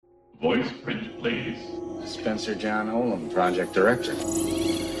Voice print, please. Spencer John Olam, project director.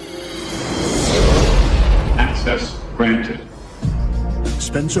 Access granted.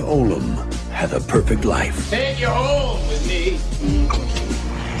 Spencer Olam had a perfect life. Take you home with me.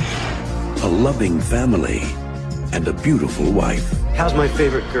 A loving family and a beautiful wife. How's my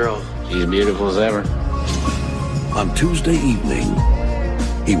favorite girl? She's beautiful as ever. On Tuesday evening,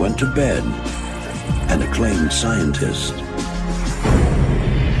 he went to bed, an acclaimed scientist.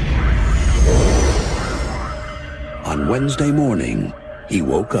 On Wednesday morning, he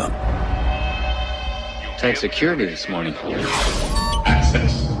woke up. Tight security this morning.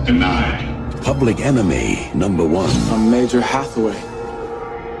 Access denied. Public enemy number one. I'm Major Hathaway.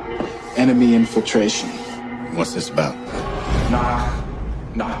 Enemy infiltration. What's this about? Knock.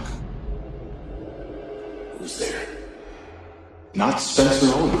 Knock. Who's there? Not Spencer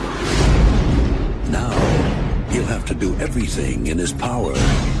Olam. Now, he'll have to do everything in his power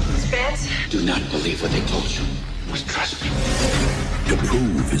Spence? Do not believe what they told you. You must trust me. to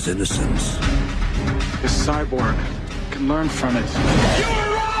prove his innocence. This cyborg can learn from it. You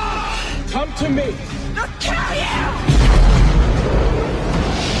were wrong! Come to me. I'll kill you!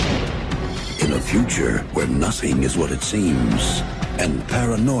 In a future where nothing is what it seems and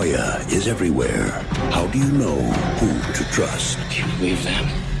paranoia is everywhere, how do you know who to trust? Do you believe them?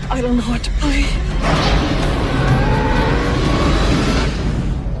 I don't know what to believe.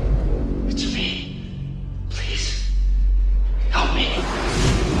 It's me. Please. Help me.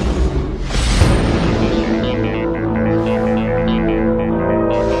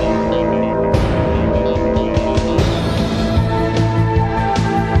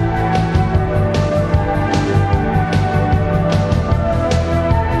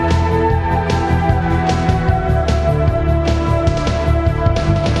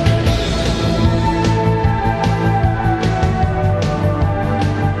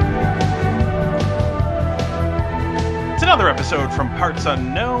 Episode from Parts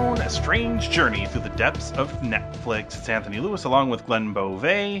Unknown, A Strange Journey Through the Depths of Netflix. It's Anthony Lewis along with Glenn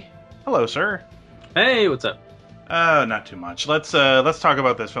Beauvais. Hello, sir. Hey, what's up? Not too much. Let's talk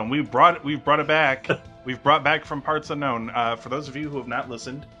about this film. We've brought it back. We've brought back from Parts Unknown. For those of you who have not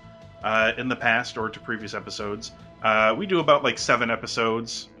listened in the past or to previous episodes, we do about like 7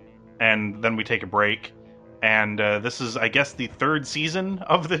 episodes, and then we take a break. And this is, I guess, the 3rd season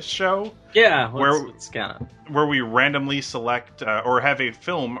of this show. Yeah, where we randomly select or have a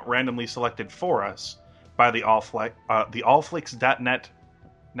film randomly selected for us by the Allflix.net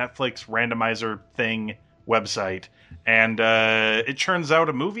Netflix randomizer thing website, and it churns out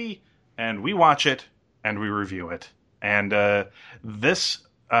a movie, and we watch it and we review it. And this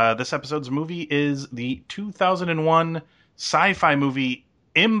episode's movie is the 2001 sci-fi movie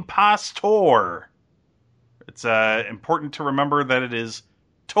Impostor. It's important to remember that it is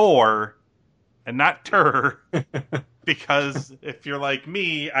Tor and not Tur, because if you're like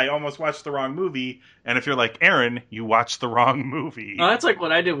me, I almost watched the wrong movie, and if you're like Aaron, you watched the wrong movie. Oh, that's like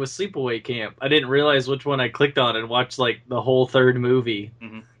what I did with Sleepaway Camp. I didn't realize which one I clicked on and watched like the whole 3rd movie.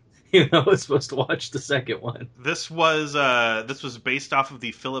 Mm-hmm. You know, I was supposed to watch the 2nd one. This was based off of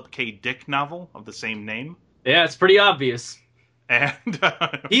the Philip K. Dick novel of the same name. Yeah, it's pretty obvious. And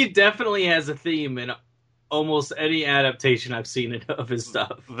he definitely has a theme in almost any adaptation I've seen of his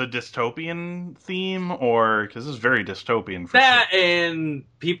stuff. The dystopian theme, or because this is very dystopian. For that sure. And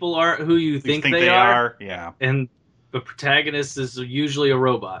people aren't who you think they are. Yeah. And the protagonist is usually a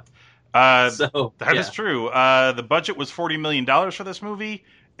robot. That is true. The budget was $40 million for this movie.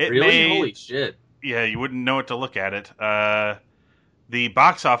 Holy shit. Yeah, you wouldn't know it to look at it. The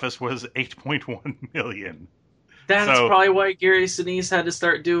box office was $8.1 million. That's probably why Gary Sinise had to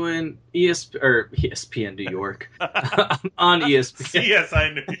start doing ESPN New York on ESPN.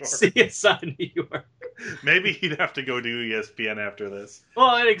 CSI New York. CSI New York. Maybe he'd have to go do ESPN after this.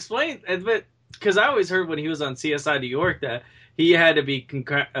 Well, it explained, because I always heard when he was on CSI New York that he had to be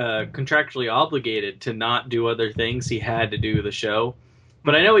contractually obligated to not do other things. He had to do the show.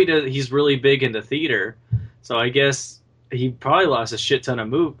 But I know he's really big into theater, so I guess he probably lost a shit ton of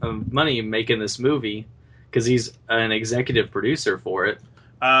money making this movie, because he's an executive producer for it.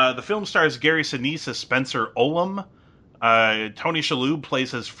 The film stars Gary Sinise as Spencer Olam. Tony Shalhoub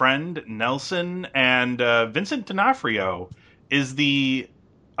plays his friend, Nelson. And Vincent D'Onofrio is the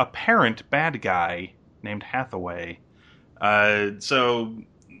apparent bad guy named Hathaway. So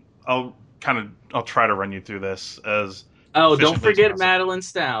I'll try to run you through this as... Oh, don't forget Madeline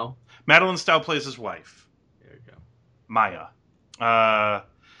Stowe. Madeline Stowe plays his wife. There you go. Maya.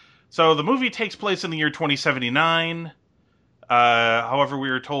 So the movie takes place in the year 2079. However, we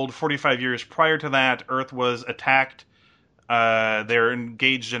are told 45 years prior to that, Earth was attacked They're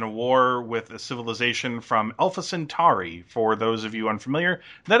engaged in a war with a civilization from Alpha Centauri, for those of you unfamiliar.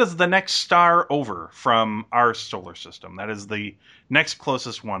 That is the next star over from our solar system. That is the next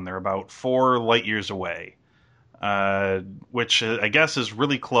closest one. They're about 4 light years away, which I guess is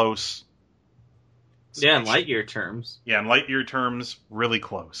really close. Yeah, in light year terms. Yeah, in light year terms, really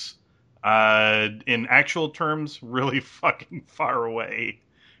close. In actual terms, really fucking far away.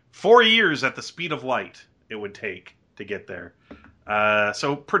 4 years at the speed of light it would take to get there.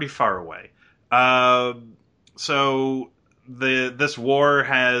 So pretty far away. So this war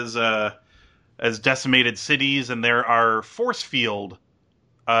has decimated cities, and there are force field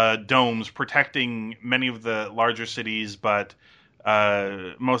domes protecting many of the larger cities, but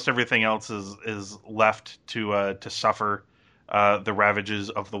most everything else is left to suffer the ravages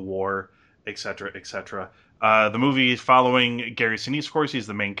of the war, etc., etc. The movie is following Gary Sinise, of course. He's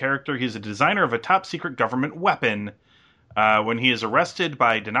the main character. He's a designer of a top-secret government weapon when he is arrested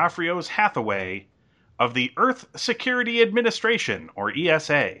by D'Onofrio's Hathaway of the Earth Security Administration, or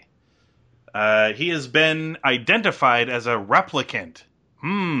ESA. He has been identified as a replicant.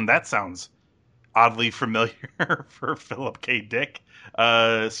 That sounds oddly familiar for Philip K. Dick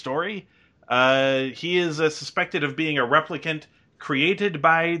story. He is suspected of being a replicant created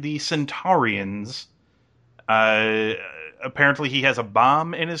by the Centaurians. Apparently he has a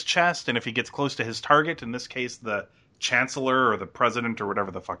bomb in his chest, and if he gets close to his target, in this case the chancellor or the president or whatever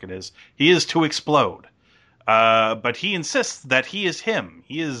the fuck it is, he is to explode. But he insists that he is him.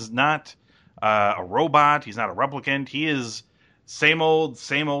 He is not a robot. He's not a replicant. He is same old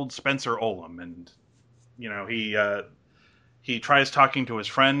Spencer Olem. And, you know, he tries talking to his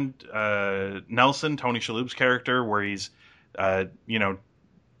friend Nelson, Tony Shalhoub's character, where he's,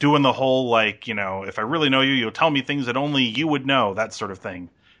 doing the whole, like, if I really know you, you'll tell me things that only you would know, that sort of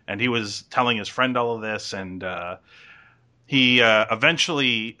thing. And he was telling his friend all of this, and he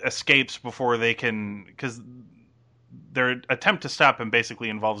eventually escapes before they can, because their attempt to stop him basically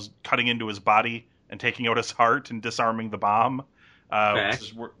involves cutting into his body and taking out his heart and disarming the bomb,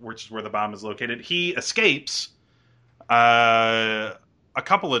 which is where the bomb is located. He escapes a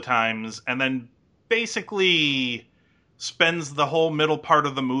couple of times, and then basically spends the whole middle part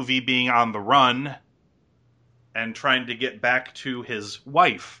of the movie being on the run and trying to get back to his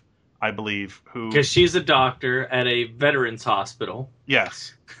wife, I believe, who... Because she's a doctor at a veterans hospital.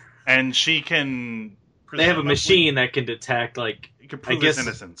 Yes. And she can... They have a machine that can detect, like... You can prove his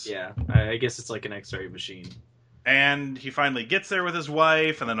innocence. Yeah, I guess it's like an X-ray machine. And he finally gets there with his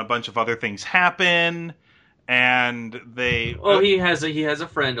wife, and then a bunch of other things happen, and they... Well, he has a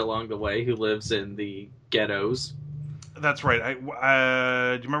friend along the way who lives in the ghettos. That's right. Do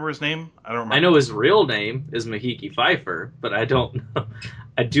you remember his name? I don't remember. I know his real name is Mahiki Pfeiffer, but I don't know.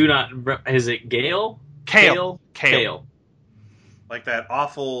 I do not... Is it Gale? Kale. Like that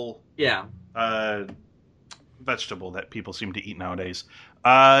awful... Yeah. Vegetable that people seem to eat nowadays.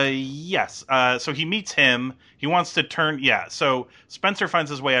 Yes. So he meets him. He wants to turn... Yeah, so Spencer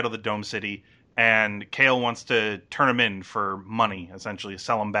finds his way out of the Dome City, and Kale wants to turn him in for money, essentially,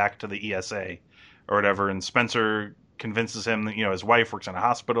 sell him back to the ESA or whatever, and Spencer convinces him that, his wife works in a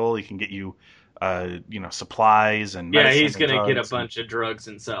hospital. He can get you, supplies and medicine. Yeah, he's going to get a bunch of drugs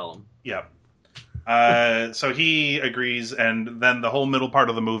and sell them. Yeah. So he agrees, and then the whole middle part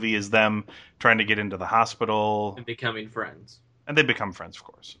of the movie is them trying to get into the hospital. And becoming friends. And they become friends, of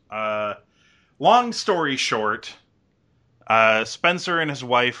course. Long story short, Spencer and his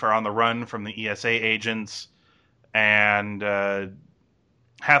wife are on the run from the ESA agents, and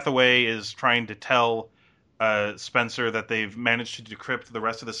Hathaway is trying to tell Spencer that they've managed to decrypt the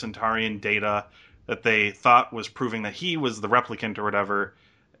rest of the Centaurian data that they thought was proving that he was the replicant or whatever.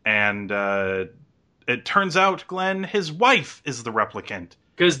 And it turns out, Glenn, his wife is the replicant.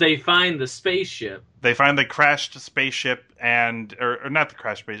 Because they find the spaceship. They find the crashed spaceship, or not the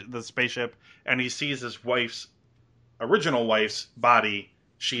crashed spaceship, the spaceship, and he sees his original wife's body.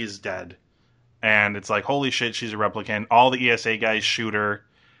 She's dead. And it's like, holy shit, she's a replicant. All the ESA guys shoot her.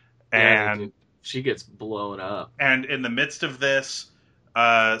 And she gets blown up. And in the midst of this,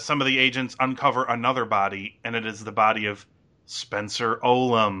 some of the agents uncover another body, and it is the body of Spencer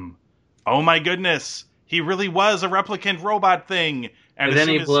Olem. Oh my goodness. He really was a replicant robot thing. And then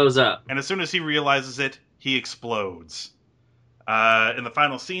he blows up. And as soon as he realizes it, he explodes. In the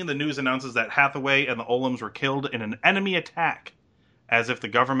final scene, the news announces that Hathaway and the Olems were killed in an enemy attack, as if the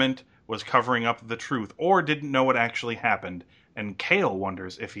government was covering up the truth or didn't know what actually happened. And Kale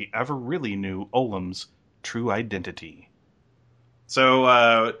wonders if he ever really knew Olem's true identity.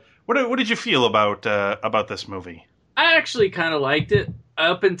 So, what did you feel about this movie? I actually kind of liked it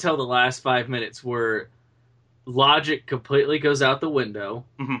up until the last 5 minutes, where logic completely goes out the window,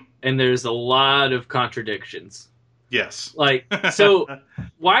 and there's a lot of contradictions. Yes. Like, so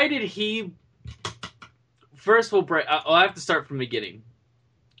why did he... First, I'll have to start from the beginning.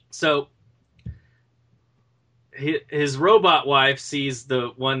 So, his robot wife sees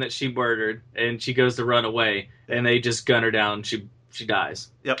the one that she murdered, and she goes to run away, and they just gun her down. She dies.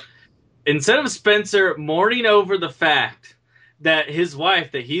 Yep. Instead of Spencer mourning over the fact that his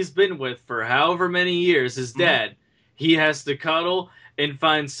wife that he's been with for however many years is dead, he has to cuddle and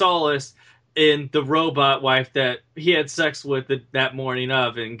find solace in the robot wife that he had sex with that morning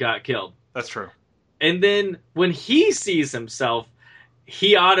of and got killed. That's true. And then when he sees himself,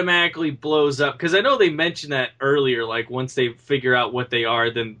 he automatically blows up. Because I know they mentioned that earlier, like once they figure out what they are,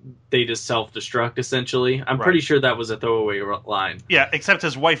 then they just self-destruct, essentially. I'm pretty sure that was a throwaway line. Yeah, except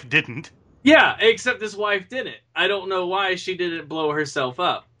his wife didn't. Yeah, except his wife didn't. I don't know why she didn't blow herself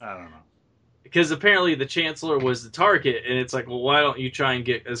up. I don't know. Because apparently the Chancellor was the target, and it's like, well, why don't you try and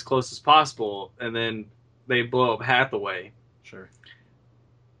get as close as possible? And then they blow up Hathaway. Sure.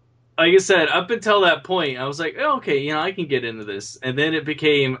 Like I said, up until that point, I was like, oh, okay, I can get into this. And then it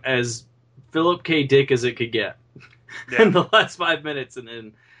became as Philip K. Dick as it could get in the last 5 minutes, and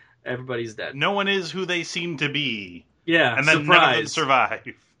then everybody's dead. No one is who they seem to be. Yeah, and then none of them survive.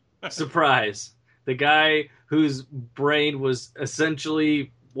 Surprise. The guy whose brain was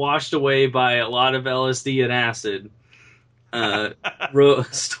essentially washed away by a lot of LSD and acid wrote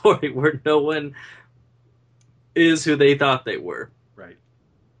a story where no one is who they thought they were. Right.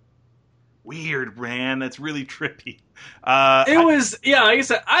 Weird, man. That's really trippy. Like I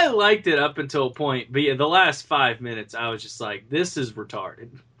said, I liked it up until a point, but the last 5 minutes, I was just like, this is retarded.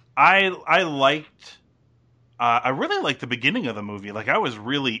 I really liked the beginning of the movie. Like, I was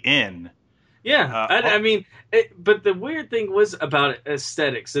really in. Yeah, I mean, but the weird thing was about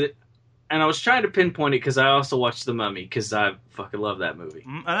aesthetics, and I was trying to pinpoint it because I also watched The Mummy, because I fucking love that movie.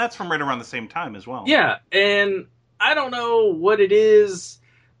 And that's from right around the same time as well. Yeah, and I don't know what it is,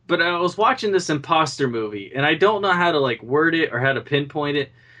 but I was watching this imposter movie, and I don't know how to, like, word it or how to pinpoint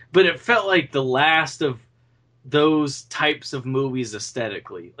it, but it felt like the last of those types of movies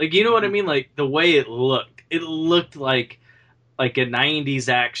aesthetically. Like, you know what I mean? Like, the way it looked like a 90s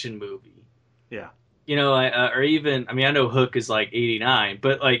action movie. Yeah. Or even, I mean, I know Hook is like 89,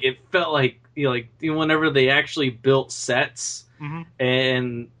 but like it felt like, whenever they actually built sets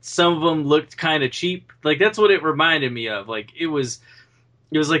and some of them looked kind of cheap, like that's what it reminded me of. Like it was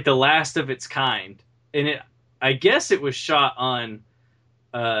like the last of its kind. And I guess it was shot on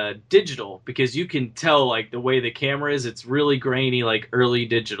digital, because you can tell like the way the camera is, it's really grainy, like early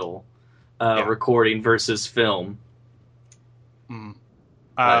digital recording versus film.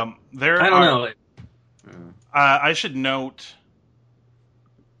 I don't know. I should note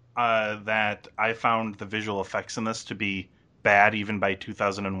that I found the visual effects in this to be bad, even by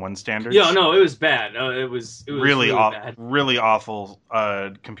 2001 standards. Yeah, no, it was bad. It was really bad. Really awful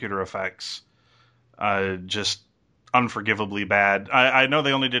computer effects. Just unforgivably bad. I know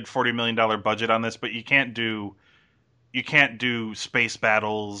they only did $40 million budget on this, but you can't do space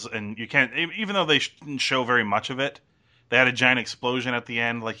battles, and you can't, even though they didn't show very much of it. They had a giant explosion at the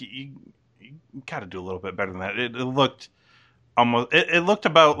end. Like you got to do a little bit better than that. It looked almost. It looked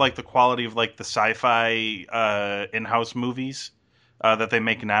about like the quality of like the sci-fi in-house movies that they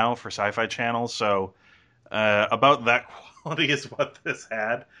make now for Sci-Fi Channel. So about that quality is what this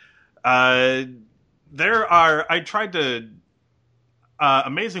had. I tried to.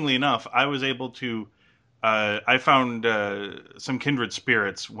 Amazingly enough, I was able to. I found some kindred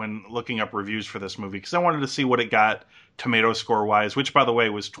spirits when looking up reviews for this movie, because I wanted to see what it got tomato score wise, which by the way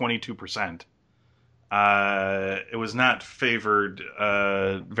was 22%. It was not favored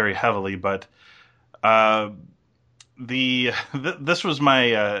very heavily, but this was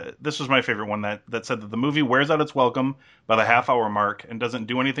my favorite one that said that the movie wears out its welcome by the half-hour mark and doesn't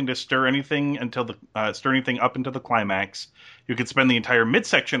do anything to stir anything up into the climax. You could spend the entire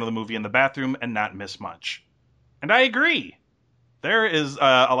midsection of the movie in the bathroom and not miss much. And I agree. There is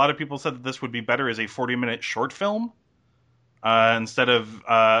a lot of people said that this would be better as a 40-minute short film instead of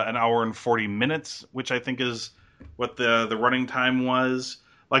an hour and 40 minutes, which I think is what the running time was.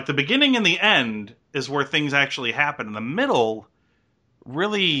 Like, the beginning and the end is where things actually happen. In the middle,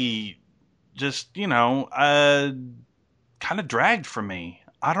 really just, kind of dragged for me.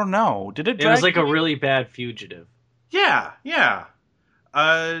 I don't know. Did it drag? It was like a really bad Fugitive. Yeah.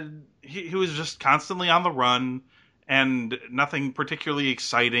 He was just constantly on the run, and nothing particularly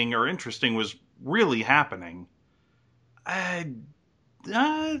exciting or interesting was really happening. I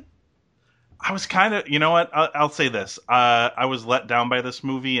was kind of, you know what? I'll say this. I was let down by this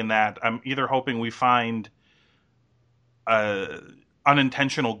movie in that I'm either hoping we find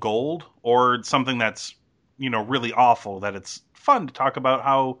unintentional gold or something that's, really awful, that it's fun to talk about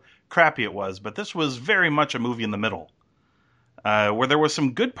how crappy it was. But this was very much a movie in the middle, where there was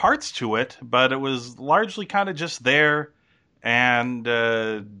some good parts to it, but it was largely kind of just there, and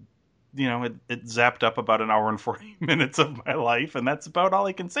it zapped up about an hour and 40 minutes of my life, and that's about all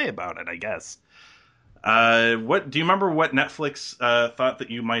I can say about it, I guess. What do you remember what Netflix thought that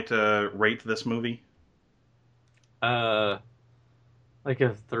you might rate this movie? Like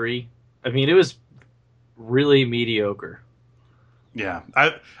a 3. I mean, it was really mediocre. Yeah,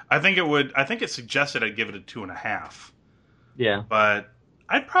 I think it would. I think it suggested I'd give it a 2.5. Yeah, but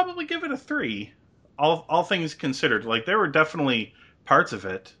I'd probably give it a 3. All things considered, like there were definitely parts of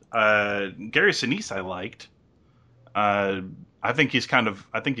it. Gary Sinise I liked. I think he's kind of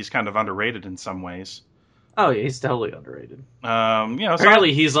underrated in some ways. Oh yeah, he's totally underrated.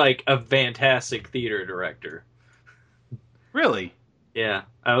 Apparently he's like a fantastic theater director. Really? Yeah,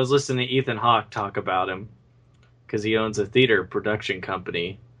 I was listening to Ethan Hawke talk about him because he owns a theater production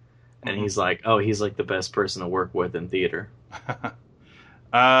company, and he's like, he's like the best person to work with in theater.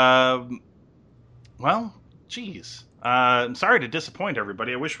 Well, geez. I'm sorry to disappoint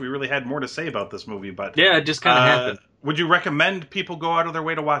everybody. I wish we really had more to say about this movie, but yeah, it just kind of happened. Would you recommend people go out of their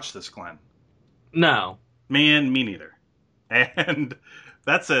way to watch this, Glenn? No. Man, me neither. And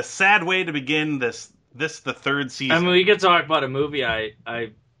that's a sad way to begin this the third season. I mean, we could talk about a movie I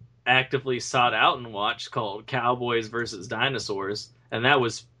actively sought out and watched called Cowboys vs. Dinosaurs, and that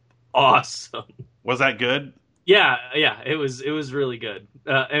was awesome. Was that good? Yeah, it was really good.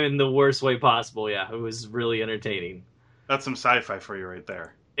 In the worst way possible, yeah. It was really entertaining. That's some sci-fi for you right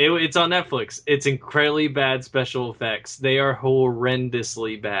there. It's on Netflix. It's incredibly bad special effects. They are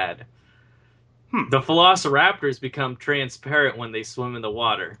horrendously bad. The velociraptors become transparent when they swim in the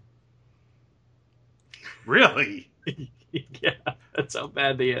water. Really? Yeah, that's how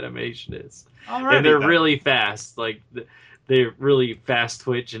bad the animation is. Alrighty, and they're really fast. Like, they're really fast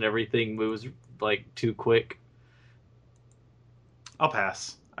twitch and everything moves, like, too quick. I'll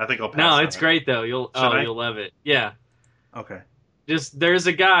pass. I think I'll pass. No, it's great, though. You'll love it. Yeah. Okay. Just, there's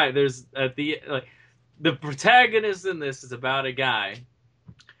a guy, the protagonist in this is about a guy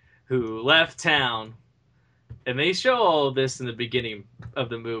who left town, and they show all of this in the beginning of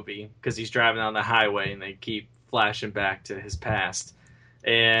the movie because he's driving on the highway and they keep flashing back to his past.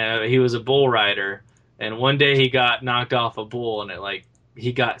 And he was a bull rider, and one day he got knocked off a bull, and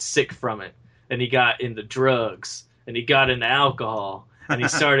he got sick from it, and he got into drugs, and he got into alcohol, and he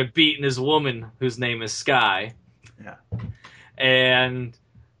started beating his woman whose name is Sky. Yeah. And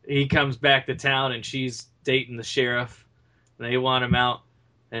he comes back to town, and she's dating the sheriff, and they want him out.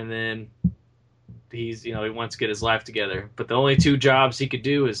 And then he wants to get his life together. But the only 2 jobs he could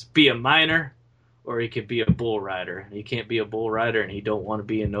do is be a miner, or he could be a bull rider. And he can't be a bull rider, and he don't want to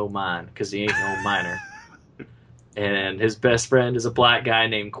be in no mine because he ain't no miner. And his best friend is a black guy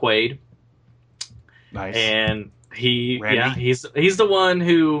named Quaid. Nice. And he's Randy? the one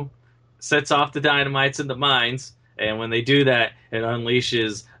who sets off the dynamites in the mines. And when they do that, it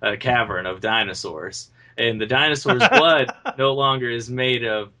unleashes a cavern of dinosaurs. And the dinosaur's blood no longer is made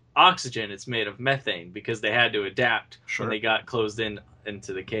of oxygen, it's made of methane, because they had to adapt when they got closed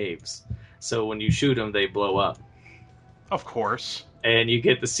into the caves. So when you shoot them, they blow up. Of course. And you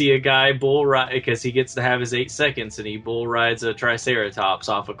get to see a guy bull ride, because he gets to have his 8 seconds, and he bull rides a Triceratops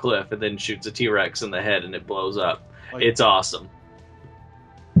off a cliff and then shoots a T-Rex in the head and it blows up. It's awesome.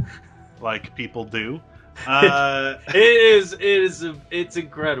 Like people do. It's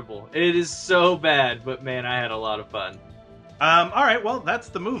incredible. It is so bad, but man, I had a lot of fun. All right, well, that's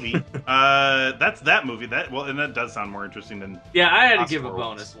the movie. That's that movie. And that does sound more interesting than. Yeah, I had to give a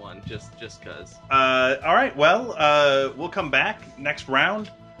bonus one just cause. All right, well, we'll come back next round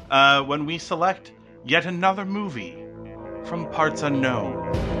when we select yet another movie from Parts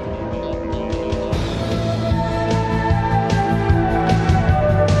Unknown.